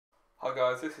Hi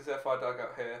guys, this is FI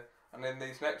Dugout here, and in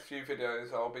these next few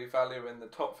videos I'll be valuing the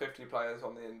top 50 players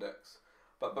on the index.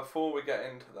 But before we get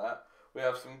into that, we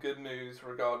have some good news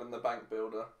regarding the bank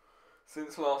builder.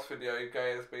 Since last video,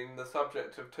 Gay has been the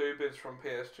subject of 2 bids from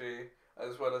PSG,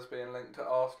 as well as being linked to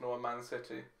Arsenal and Man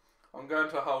City. I'm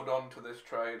going to hold on to this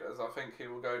trade as I think he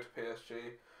will go to PSG,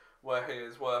 where he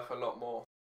is worth a lot more.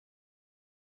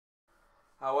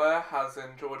 Aouar has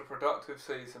enjoyed a productive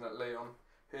season at Lyon.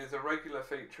 He is a regular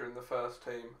feature in the first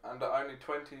team, and at only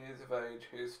 20 years of age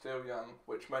he is still young,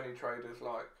 which many traders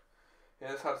like. He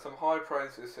has had some high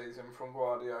praise this season from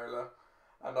Guardiola,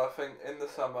 and I think in the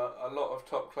summer a lot of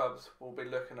top clubs will be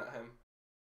looking at him.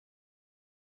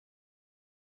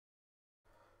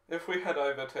 If we head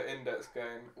over to Index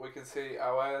Gain, we can see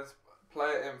Aouar's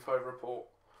player info report.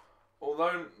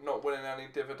 Although not winning any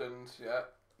dividends yet,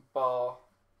 bar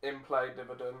in-play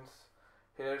dividends,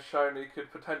 he has shown he could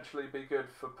potentially be good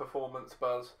for performance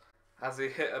buzz, as he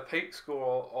hit a peak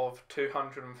score of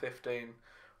 215,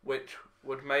 which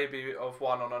would maybe have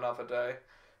won on another day.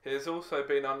 He has also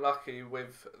been unlucky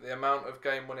with the amount of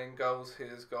game-winning goals he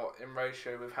has got in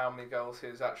ratio with how many goals he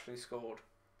has actually scored.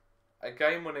 A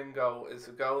game-winning goal is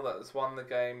a goal that has won the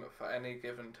game for any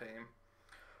given team.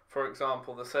 For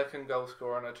example, the second goal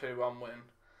scorer in a 2-1 win.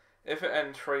 If it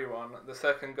ends 3-1, the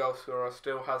second goal scorer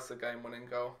still has the game-winning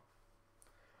goal.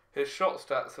 His shot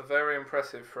stats are very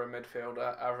impressive for a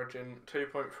midfielder, averaging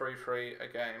 2.33 a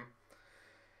game.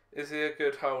 Is he a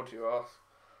good hold, you ask?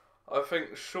 I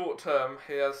think short term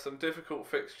he has some difficult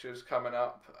fixtures coming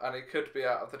up and he could be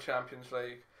out of the Champions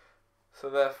League, so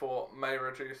therefore may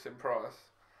reduce in price.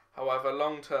 However,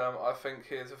 long term I think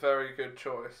he is a very good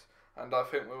choice, and I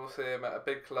think we will see him at a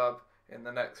big club in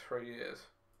the next 3 years.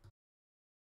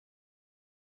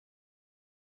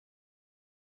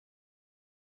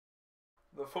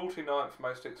 The 49th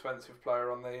most expensive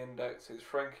player on the index is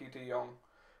Frenkie de Jong,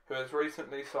 who has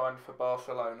recently signed for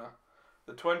Barcelona.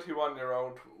 The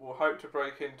 21-year-old will hope to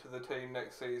break into the team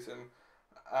next season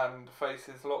and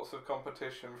faces lots of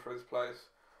competition for his place.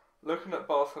 Looking at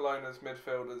Barcelona's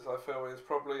midfielders, I feel he is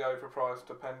probably overpriced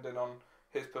depending on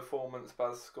his performance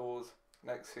buzz scores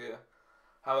next year.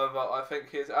 However, I think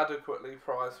he is adequately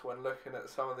priced when looking at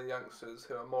some of the youngsters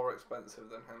who are more expensive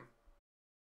than him.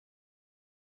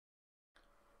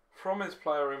 From his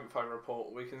player info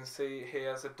report, we can see he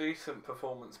has a decent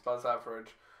performance buzz average,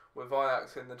 with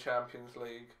Ajax in the Champions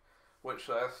League, which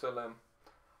they are still in.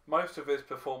 Most of his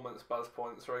performance buzz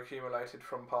points are accumulated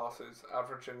from passes,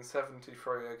 averaging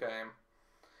 73 a game.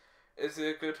 Is he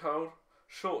a good hold?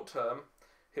 Short term,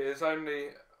 he has only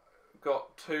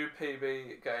got 2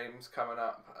 PB games coming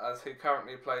up, as he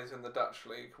currently plays in the Dutch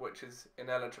league, which is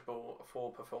ineligible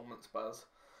for performance buzz.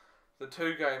 The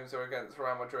 2 games are against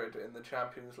Real Madrid in the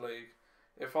Champions League.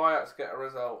 If Ajax get a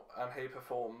result and he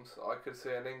performs, I could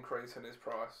see an increase in his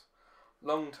price.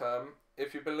 Long term,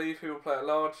 if you believe he will play a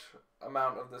large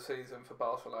amount of the season for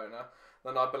Barcelona,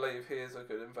 then I believe he is a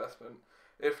good investment.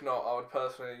 If not, I would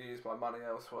personally use my money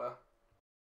elsewhere.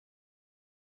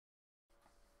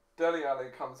 Dele Alli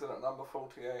comes in at number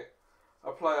 48,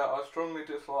 a player I strongly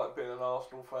dislike being an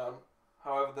Arsenal fan.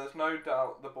 However, there's no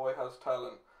doubt the boy has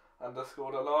talent and has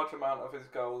scored a large amount of his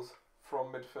goals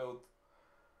from midfield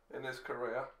in his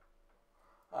career.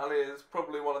 Ali is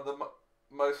probably one of the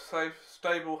most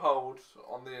stable holds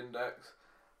on the index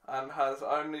and has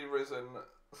only risen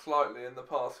slightly in the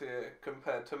past year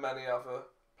compared to many other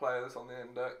players on the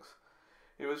index.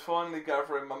 He was finally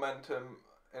gathering momentum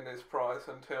in his price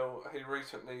until he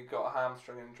recently got a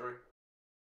hamstring injury.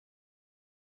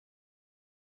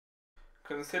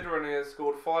 Considering he has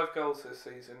scored 5 goals this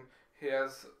season, he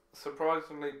has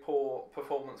surprisingly poor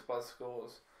performance buzz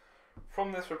scores.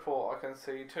 From this report I can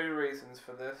see 2 reasons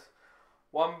for this,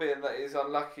 one being that he is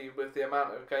unlucky with the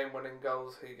amount of game-winning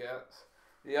goals he gets,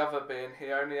 the other being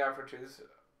he only averages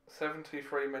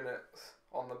 73 minutes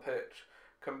on the pitch,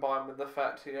 combined with the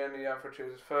fact he only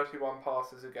averages 31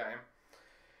 passes a game.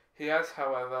 He has,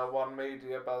 however, won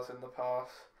media buzz in the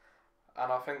past,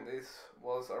 and I think this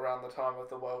was around the time of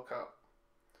the World Cup.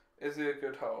 Is he a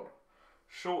good hold?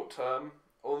 Short term,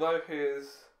 although he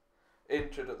is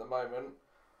injured at the moment,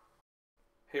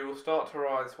 he will start to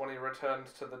rise when he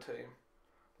returns to the team.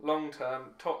 Long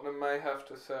term, Tottenham may have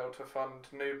to sell to fund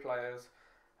new players,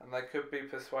 and they could be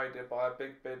persuaded by a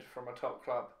big bid from a top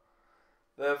club.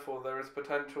 Therefore, there is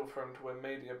potential for him to win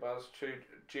media buzz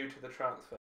due to the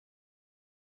transfer.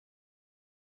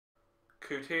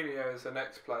 Coutinho is the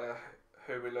next player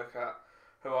who we look at,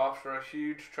 who after a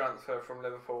huge transfer from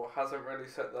Liverpool hasn't really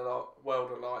set the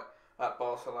world alight at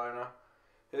Barcelona.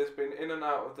 He has been in and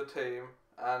out of the team,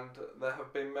 and there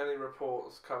have been many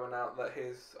reports coming out that he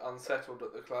is unsettled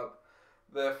at the club,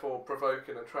 therefore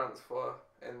provoking a transfer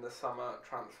in the summer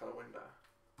transfer window.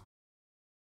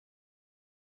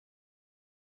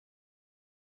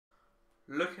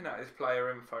 Looking at his player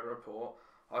info report,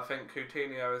 I think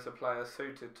Coutinho is a player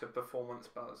suited to performance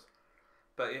buzz,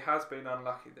 but he has been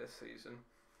unlucky this season.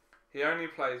 He only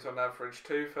plays on average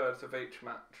 2/3 of each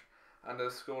match and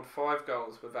has scored 5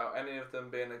 goals without any of them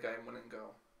being a game-winning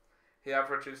goal. He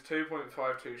averages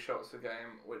 2.52 shots a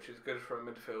game, which is good for a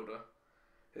midfielder.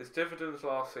 His dividends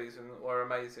last season were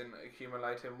amazing,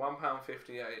 accumulating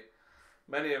 £1.58,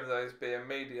 many of those being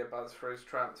media buzz for his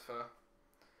transfer.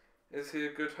 Is he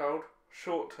a good hold?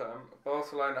 Short term,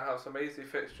 Barcelona have some easy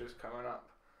fixtures coming up,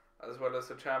 as well as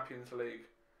the Champions League.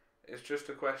 It's just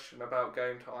a question about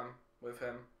game time with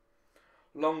him.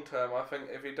 Long term, I think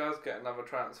if he does get another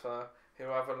transfer,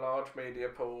 he'll have a large media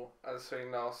pool, as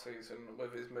seen last season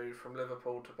with his move from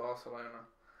Liverpool to Barcelona.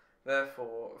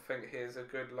 Therefore, I think he is a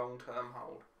good long-term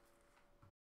hold.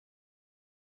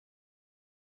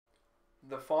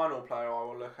 The final player I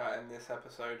will look at in this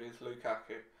episode is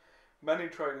Lukaku. Many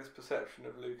traders' perception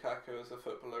of Lukaku as a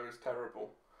footballer is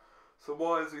terrible. So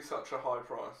why is he such a high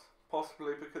price?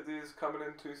 Possibly because he is coming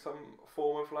into some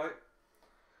form of late.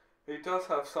 He does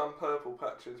have some purple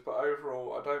patches, but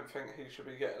overall I don't think he should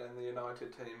be getting in the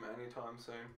United team anytime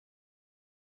soon.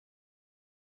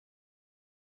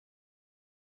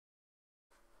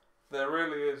 There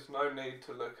really is no need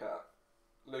to look at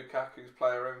Lukaku's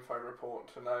player info report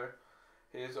to know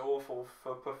he is awful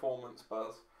for performance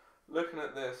buzz. Looking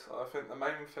at this, I think the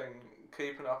main thing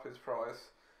keeping up his price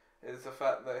is the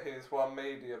fact that he's won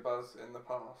media buzz in the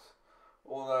past,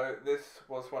 although this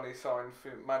was when he signed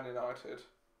for Man United.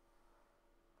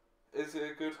 Is he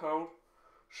a good hold?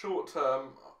 Short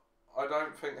term, I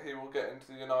don't think he will get into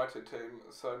the United team,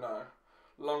 so no.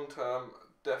 Long term,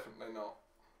 definitely not.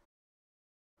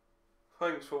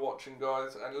 Thanks for watching,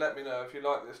 guys, and let me know if you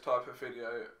like this type of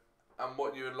video and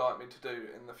what you would like me to do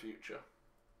in the future.